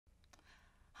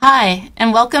Hi,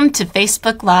 and welcome to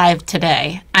Facebook Live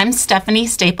today. I'm Stephanie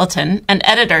Stapleton, an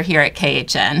editor here at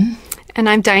KHN. And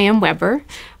I'm Diane Webber,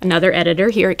 another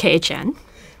editor here at KHN.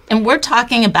 And we're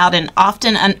talking about an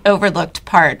often overlooked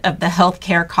part of the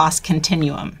healthcare cost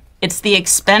continuum. It's the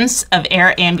expense of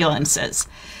air ambulances.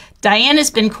 Diane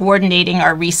has been coordinating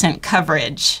our recent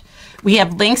coverage. We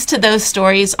have links to those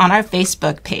stories on our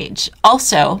Facebook page.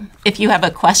 Also, if you have a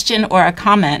question or a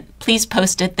comment, please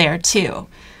post it there too.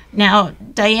 Now,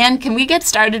 Diane, can we get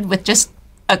started with just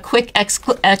a quick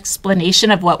explanation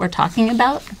of what we're talking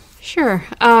about? Sure.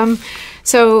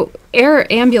 So air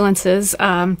ambulances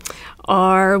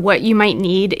are what you might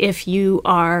need if you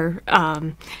are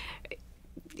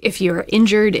if you're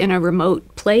injured in a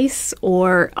remote place,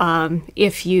 or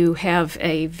if you have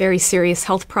a very serious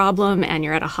health problem and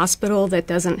you're at a hospital that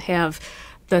doesn't have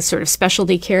the sort of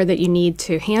specialty care that you need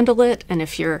to handle it. And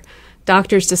if your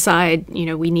doctors decide,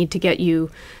 we need to get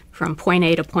you from point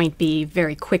A to point B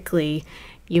very quickly,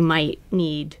 you might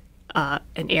need an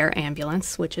air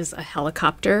ambulance, which is a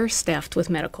helicopter staffed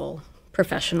with medical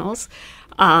professionals.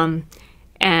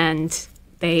 And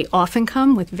they often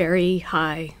come with very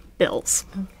high bills.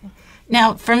 Okay.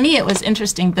 Now, for me, it was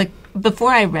interesting, but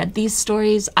before I read these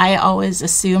stories, I always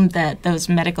assumed that those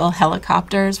medical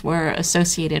helicopters were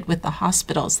associated with the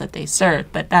hospitals that they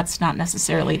serve, but that's not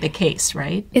necessarily the case,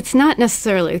 right? It's not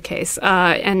necessarily the case.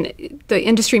 And the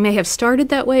industry may have started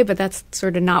that way, but that's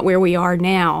sort of not where we are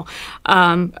now.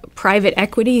 Private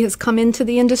equity has come into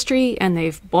the industry, and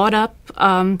they've bought up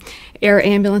air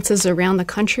ambulances around the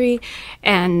country.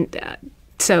 And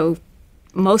so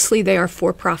mostly they are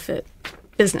for-profit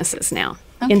businesses now,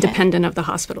 okay, independent of the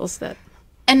hospitals that.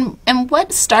 And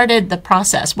what started the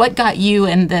process? What got you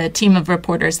and the team of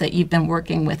reporters that you've been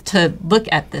working with to look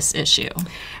at this issue?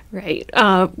 Right.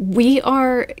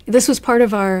 This was part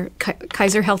of our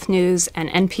Kaiser Health News, and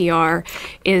NPR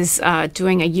is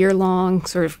doing a year-long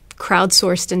sort of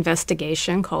crowdsourced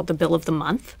investigation called the Bill of the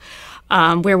Month,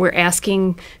 where we're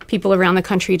asking people around the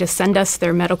country to send us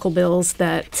their medical bills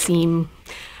that seem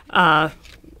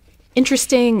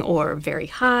interesting or very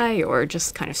high or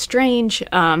just kind of strange,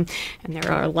 and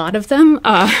there are a lot of them.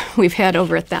 We've had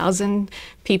over 1,000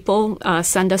 people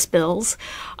send us bills,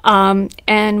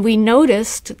 and we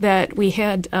noticed that we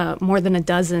had more than a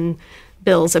dozen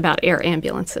bills about air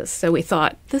ambulances. So we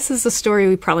thought, this is a story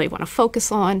we probably want to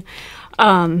focus on.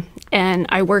 And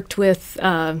I worked with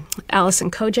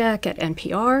Allison Kojak at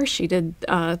NPR. She did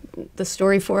the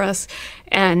story for us.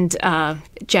 And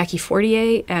Jackie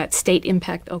Fortier at State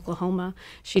Impact Oklahoma.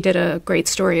 She did a great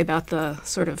story about the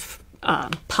sort of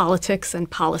politics and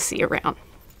policy around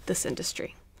this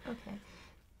industry. Okay.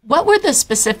 What were the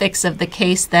specifics of the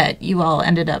case that you all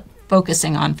ended up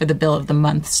focusing on for the Bill of the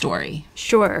Month story?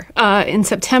 Sure. In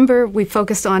September, we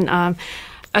focused on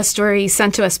a story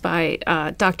sent to us by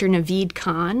Dr. Naveed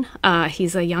Khan.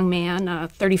 He's a young man, a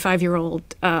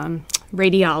 35-year-old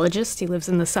radiologist. He lives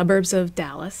in the suburbs of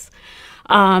Dallas.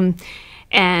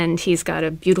 And he's got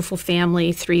a beautiful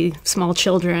family, 3 small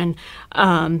children.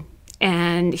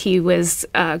 And he was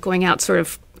going out sort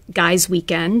of guys'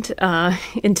 weekend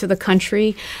into the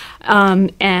country.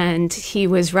 And he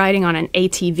was riding on an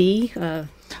ATV,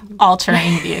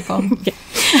 all-terrain vehicle.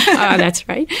 That's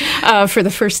right, for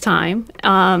the first time.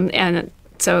 And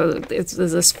so it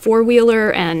was this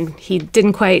four-wheeler, and he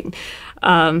didn't quite,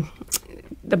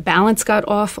 the balance got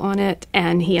off on it,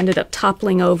 and he ended up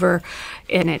toppling over,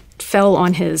 and it fell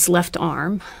on his left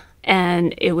arm.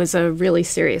 And it was a really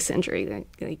serious injury.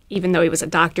 Even though he was a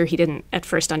doctor, he didn't at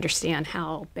first understand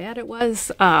how bad it was.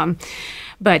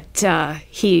 But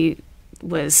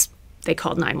they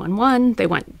called 911. They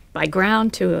went by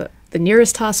ground to the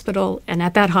nearest hospital, and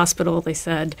at that hospital they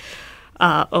said,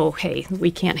 oh, hey,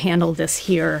 we can't handle this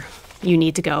here. You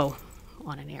need to go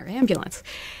on an air ambulance.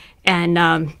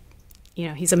 And,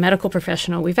 he's a medical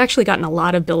professional. We've actually gotten a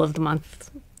lot of Bill of the Month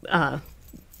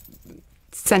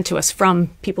sent to us from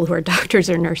people who are doctors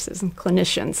or nurses and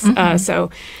clinicians. Mm-hmm.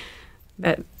 So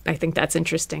I think that's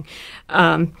interesting.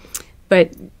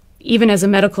 But even as a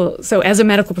medical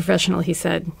professional, he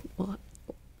said, well,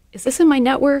 is this in my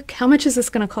network? How much is this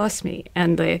going to cost me?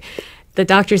 And the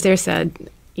doctors there said,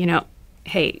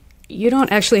 hey, you don't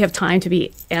actually have time to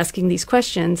be asking these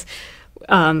questions.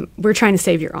 We're trying to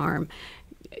save your arm.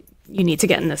 You need to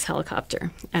get in this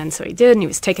helicopter. And so he did, and he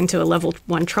was taken to a level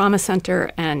 1 trauma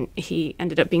center, and he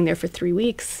ended up being there for 3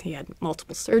 weeks. He had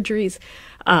multiple surgeries,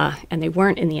 and they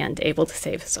weren't, in the end, able to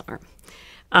save his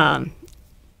arm.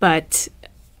 But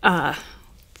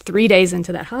 3 days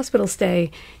into that hospital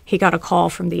stay, he got a call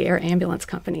from the air ambulance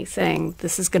company saying,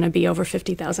 this is going to be over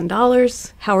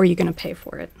 $50,000. How are you going to pay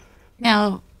for it?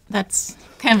 Now, That's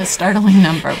kind of a startling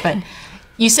number, but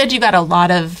you said you got a lot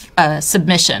of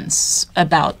submissions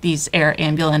about these air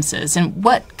ambulances, and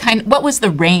what was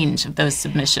the range of those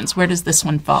submissions? Where does this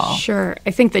one fall? Sure.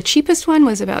 I think the cheapest one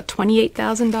was about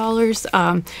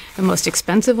 $28,000. The most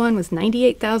expensive one was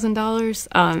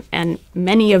 $98,000, and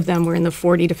many of them were in the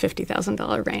 $40,000 to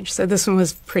 $50,000 range. So this one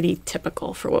was pretty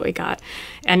typical for what we got.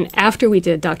 And after we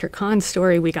did Dr. Khan's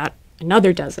story, we got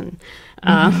another dozen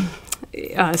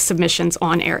submissions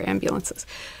on air ambulances.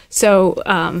 So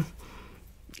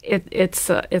it's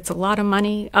a lot of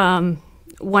money.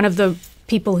 One of the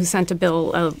people who sent a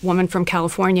bill, a woman from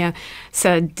California,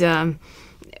 said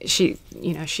she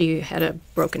had a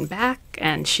broken back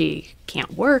and she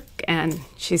can't work, and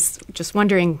she's just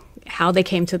wondering how they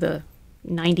came to the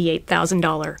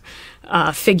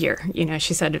 $98,000 figure.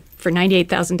 She said, for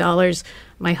 $98,000,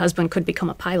 my husband could become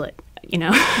a pilot.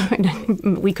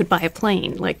 We could buy a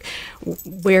plane. Like,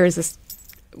 where is this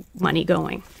money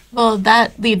going? Well,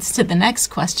 that leads to the next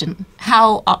question.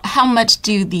 How much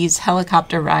do these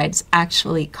helicopter rides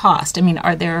actually cost? I mean,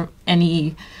 are there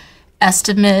any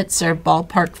estimates or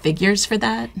ballpark figures for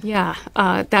that? Yeah,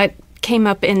 that came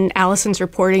up in Allison's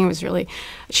reporting. It was really,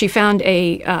 she found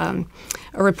a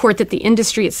report that the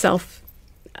industry itself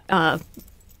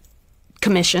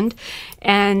commissioned,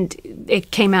 and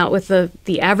it came out with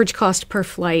the average cost per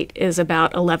flight is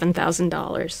about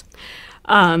 $11,000.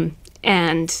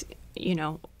 And,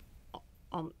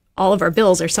 all of our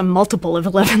bills are some multiple of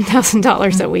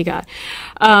 $11,000 that we got.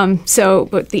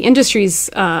 But the industry's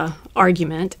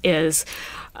argument is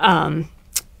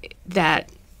that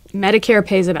Medicare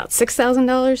pays about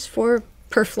 $6,000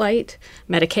 per flight.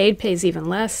 Medicaid pays even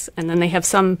less. And then they have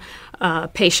some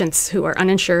patients who are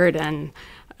uninsured and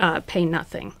pay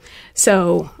nothing.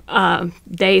 So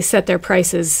they set their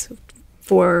prices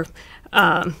for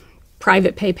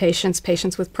private pay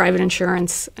patients with private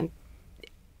insurance, and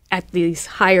at these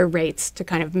higher rates to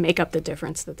kind of make up the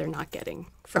difference that they're not getting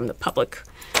from the public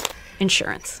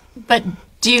insurance. But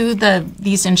do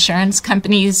these insurance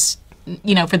companies,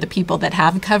 for the people that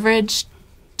have coverage,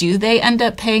 do they end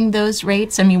up paying those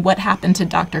rates? I mean, what happened to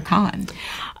Dr. Khan?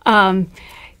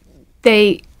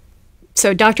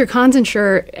 So Dr. Khan's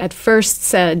insurer at first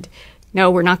said,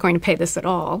 no, we're not going to pay this at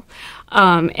all.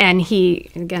 And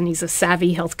he's a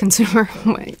savvy health consumer.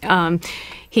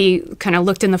 He kind of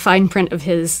looked in the fine print of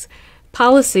his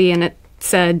policy, and it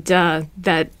said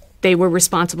that they were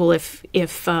responsible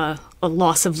if a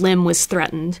loss of limb was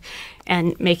threatened.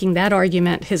 And making that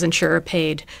argument, his insurer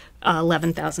paid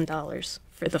 $11,000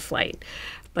 for the flight.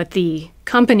 But the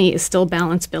company is still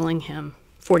balance billing him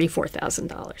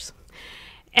 $44,000.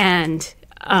 And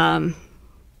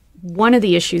one of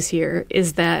the issues here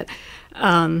is that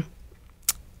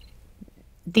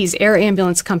these air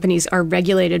ambulance companies are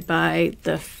regulated by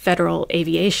the Federal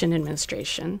Aviation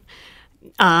Administration,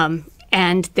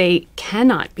 and they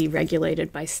cannot be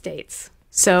regulated by states.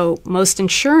 So most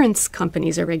insurance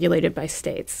companies are regulated by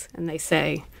states, and they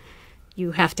say,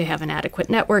 you have to have an adequate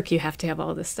network, you have to have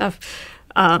all this stuff.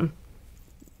 A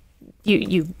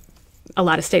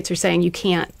lot of states are saying you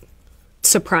can't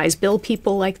surprise bill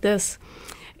people like this.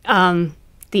 The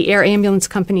air ambulance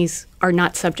companies are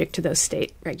not subject to those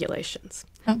state regulations.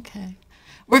 Okay.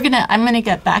 I'm gonna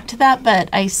get back to that, but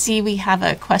I see we have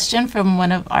a question from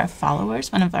one of our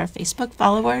Facebook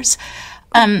followers.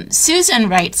 Susan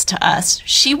writes to us.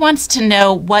 She wants to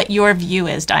know what your view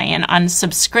is, Diane, on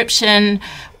subscription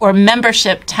or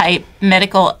membership type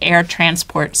medical air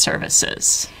transport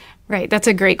services. Right. That's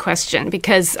a great question,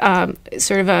 because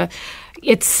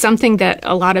it's something that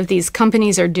a lot of these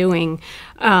companies are doing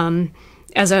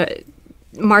as a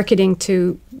marketing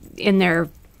in their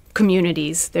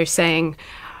communities. They're saying,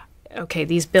 okay,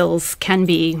 these bills can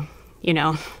be,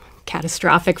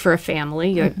 catastrophic for a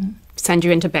family, send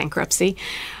you into bankruptcy.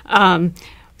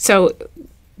 So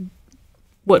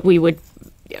what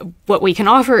we can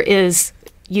offer is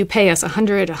you pay us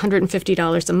 $100,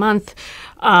 $150 a month,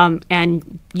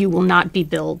 and you will not be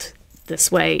billed this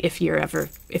way if you ever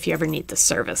need this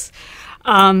service.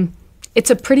 It's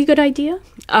a pretty good idea,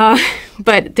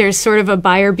 but there's sort of a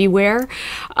buyer beware.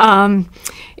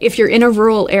 If you're in a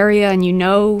rural area and you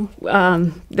know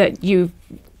that you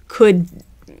could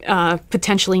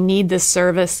potentially need this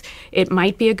service, it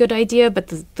might be a good idea, but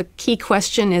the key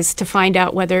question is to find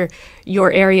out whether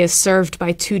your area is served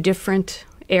by two different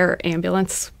air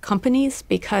ambulance companies,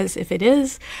 because if it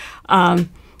is,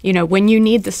 when you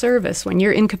need the service, when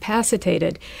you're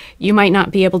incapacitated, you might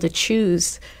not be able to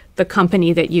choose the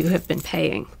company that you have been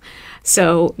paying.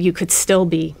 So you could still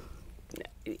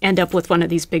end up with one of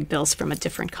these big bills from a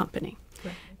different company.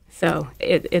 Right. So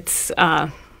it's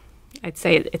I'd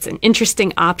say it's an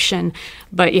interesting option,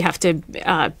 but you have to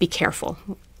be careful.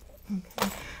 Okay.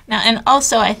 Now, and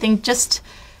also, I think just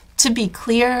to be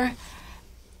clear,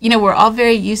 we're all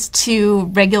very used to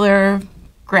regular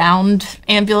ground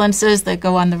ambulances that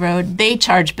go on the road. They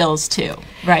charge bills too,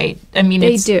 right? I mean,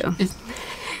 they do.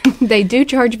 They do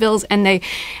charge bills, and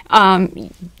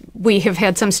we have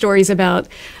had some stories about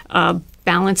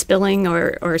balance billing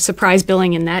or surprise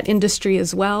billing in that industry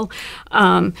as well.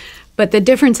 But the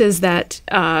difference is that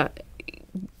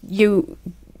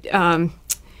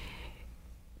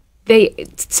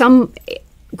some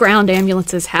ground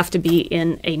ambulances have to be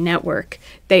in a network.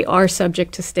 They are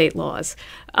subject to state laws.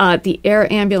 The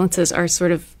air ambulances are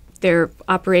they're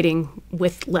operating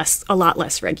with a lot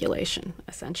less regulation,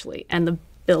 essentially, and the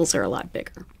bills are a lot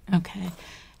bigger. Okay.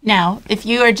 Now, if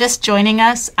you are just joining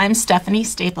us, I'm Stephanie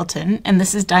Stapleton, and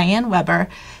this is Diane Webber,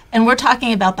 and we're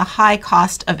talking about the high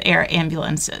cost of air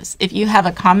ambulances. If you have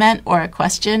a comment or a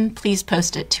question, please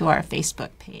post it to our Facebook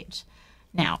page.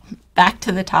 Now, back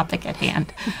to the topic at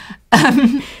hand.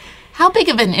 How big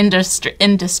of an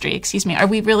industry, are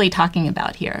we really talking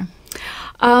about here?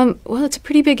 Well, it's a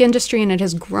pretty big industry, and it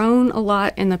has grown a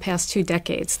lot in the past 2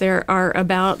 decades. There are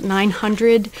about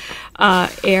 900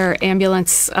 air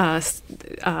ambulance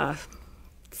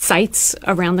sites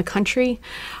around the country,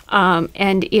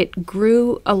 and it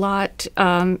grew a lot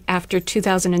after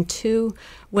 2002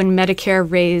 when Medicare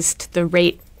raised the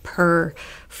rate per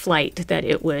flight that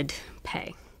it would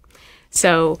pay.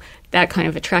 So that kind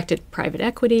of attracted private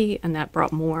equity, and that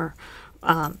brought more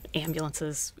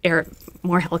ambulances,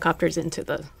 more helicopters into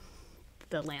the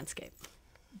landscape.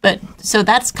 But so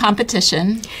that's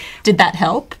competition. Did that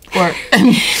help? Or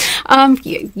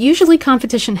usually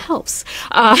competition helps,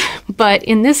 but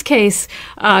in this case,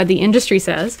 the industry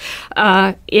says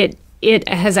it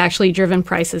has actually driven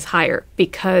prices higher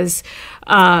because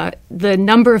the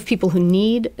number of people who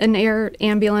need an air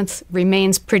ambulance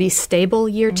remains pretty stable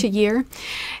year to year,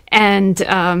 and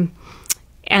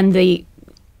the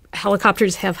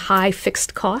helicopters have high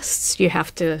fixed costs. You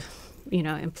have to,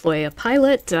 employ a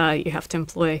pilot. You have to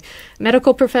employ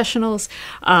medical professionals.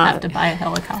 You have to buy a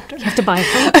helicopter. You have to buy a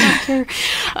helicopter,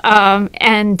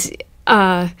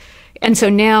 and so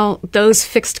now those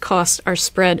fixed costs are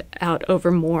spread out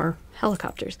over more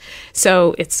helicopters.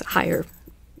 So it's higher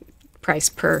price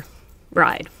per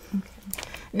ride. Okay.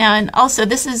 Now, and also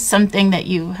this is something that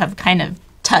you have kind of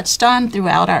touched on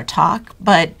throughout our talk,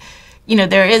 but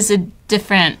there is a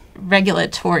different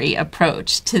regulatory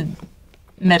approach to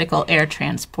medical air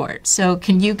transport. So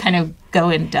can you kind of go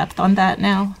in depth on that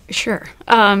now? Sure.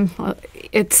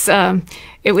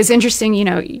 It was interesting,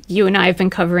 you and I have been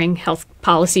covering health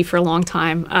policy for a long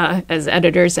time as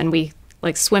editors, and we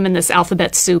swim in this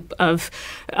alphabet soup of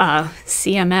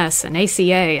CMS and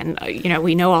ACA, and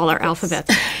we know all our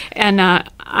alphabets. And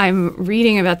I'm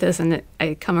reading about this, and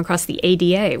I come across the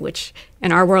ADA, which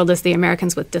in our world is the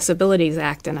Americans with Disabilities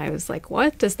Act, and I was like,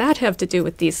 what does that have to do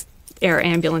with these air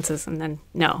ambulances? And then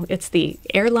no, it's the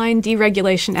Airline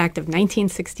Deregulation Act of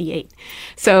 1968.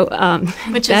 So,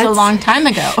 which is a long time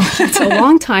ago. It's a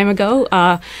long time ago.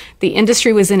 The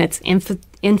industry was in its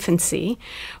infancy,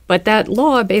 but that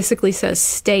law basically says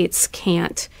states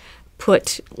can't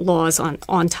put laws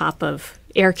on top of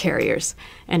air carriers.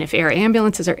 And if air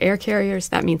ambulances are air carriers,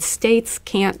 that means states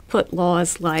can't put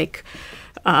laws like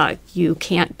you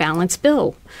can't balance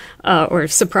bill or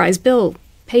surprise bill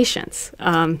patients.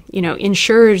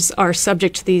 Insurers are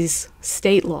subject to these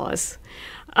state laws.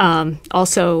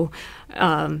 Also,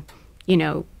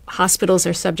 hospitals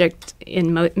are subject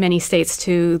in many states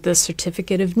to the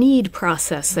certificate of need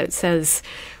process that says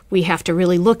we have to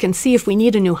really look and see if we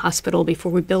need a new hospital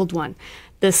before we build one.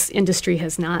 This industry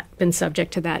has not been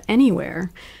subject to that anywhere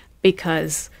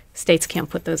because states can't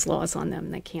put those laws on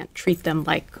them. They can't treat them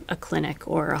like a clinic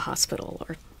or a hospital.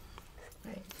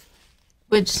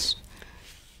 Which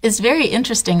is very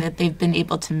interesting that they've been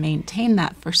able to maintain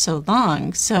that for so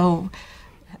long. So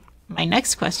my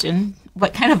next question,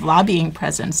 what kind of lobbying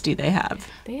presence do they have?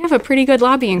 They have a pretty good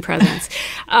lobbying presence.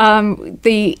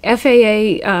 The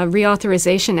FAA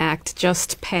Reauthorization Act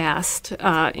just passed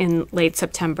in late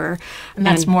September. And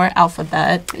that's more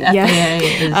alphabet. FAA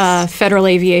is Federal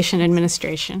Aviation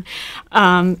Administration.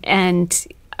 In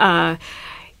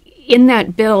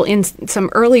that bill, in some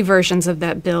early versions of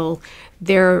that bill,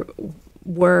 there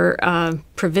were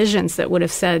provisions that would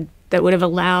have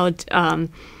allowed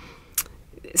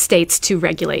states to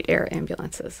regulate air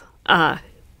ambulances.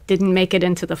 Didn't make it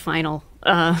into the final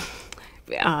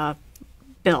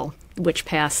bill, which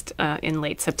passed in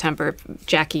late September.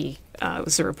 Jackie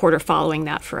was a reporter following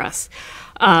that for us.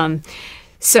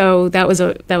 So that was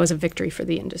a victory for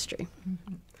the industry.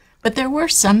 Mm-hmm. But there were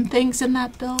some things in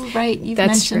that bill, right? You've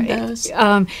mentioned those.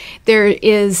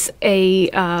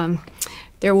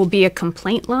 There will be a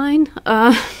complaint line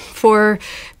for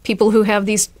people who have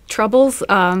these troubles.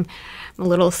 I'm a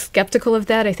little skeptical of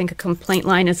that. I think a complaint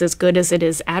line is as good as it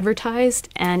is advertised,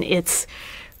 and it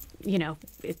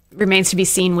remains to be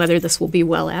seen whether this will be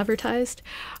well advertised.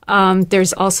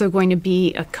 There's also going to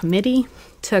be a committee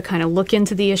to kind of look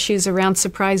into the issues around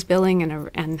surprise billing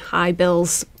and high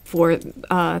bills for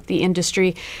the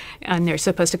industry, and they're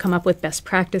supposed to come up with best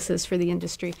practices for the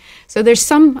industry. So there's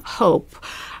some hope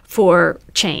for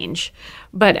change,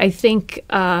 but I think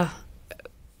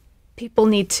people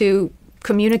need to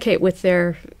communicate with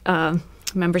their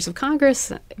members of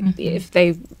Congress if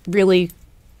they really,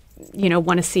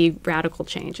 want to see radical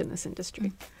change in this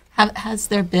industry. Has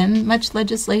there been much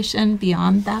legislation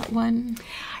beyond that one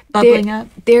bubbling up?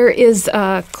 There is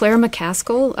Claire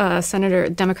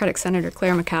McCaskill, Democratic Senator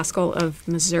Claire McCaskill of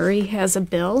Missouri has a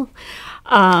bill.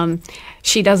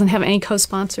 She doesn't have any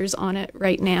co-sponsors on it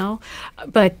right now,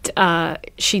 but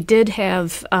she did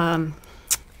have,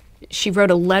 she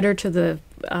wrote a letter to the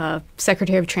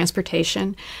Secretary of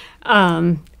Transportation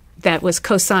that was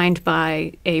co-signed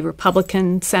by a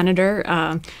Republican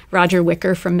senator, Roger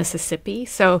Wicker from Mississippi.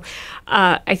 So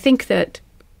I think that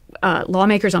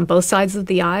lawmakers on both sides of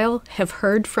the aisle have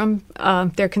heard from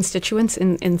their constituents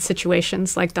in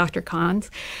situations like Dr. Khan's.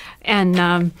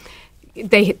 And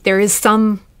there is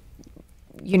some,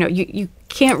 you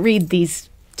can't read these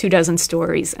 24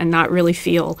 stories and not really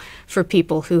feel for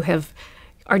people who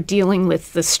are dealing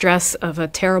with the stress of a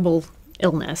terrible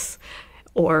illness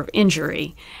or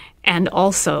injury, and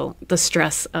also the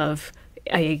stress of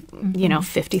a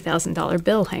 $50,000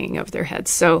 bill hanging over their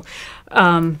heads. So,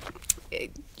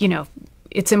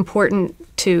 it's important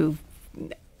to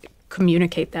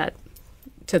communicate that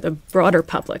to the broader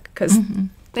public, because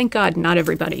thank God not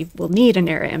everybody will need an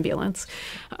air ambulance.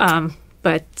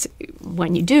 But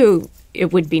when you do,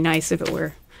 it would be nice if it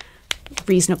were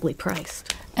reasonably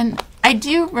priced. And I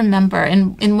do remember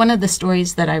in one of the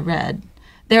stories that I read,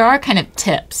 there are kind of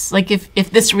tips. Like if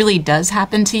this really does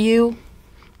happen to you,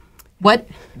 what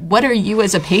are you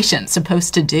as a patient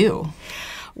supposed to do?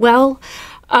 Well,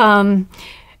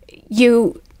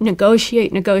 you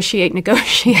negotiate, and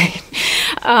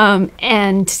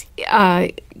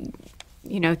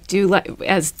do like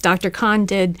as Dr. Khan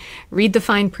did, read the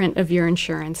fine print of your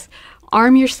insurance.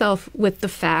 Arm yourself with the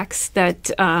facts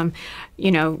that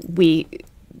you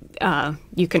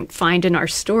can find in our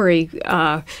story.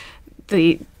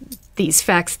 These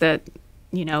facts that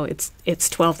it's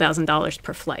 $12,000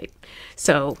 per flight.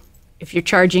 So if you're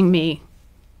charging me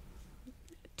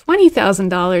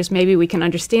 $20,000, maybe we can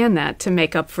understand that to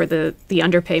make up for the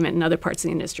underpayment in other parts of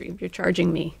the industry. If you're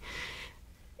charging me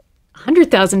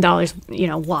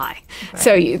 $100,000, why? Right.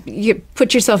 So you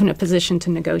put yourself in a position to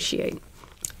negotiate.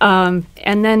 And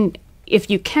then if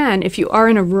you are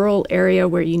in a rural area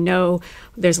where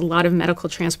there's a lot of medical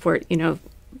transport,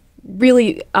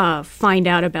 really find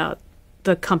out about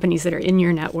the companies that are in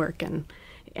your network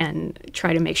and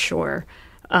try to make sure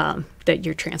that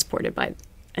you're transported by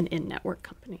an in-network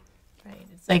company. Right.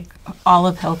 It's like all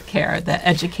of healthcare, the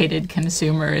educated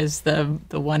consumer is the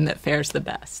one that fares the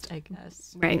best, I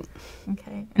guess. Right.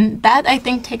 Okay. And that, I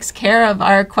think, takes care of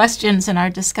our questions and our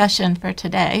discussion for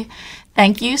today.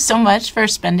 Thank you so much for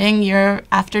spending your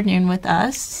afternoon with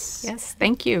us. Yes,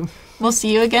 thank you. We'll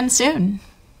see you again soon.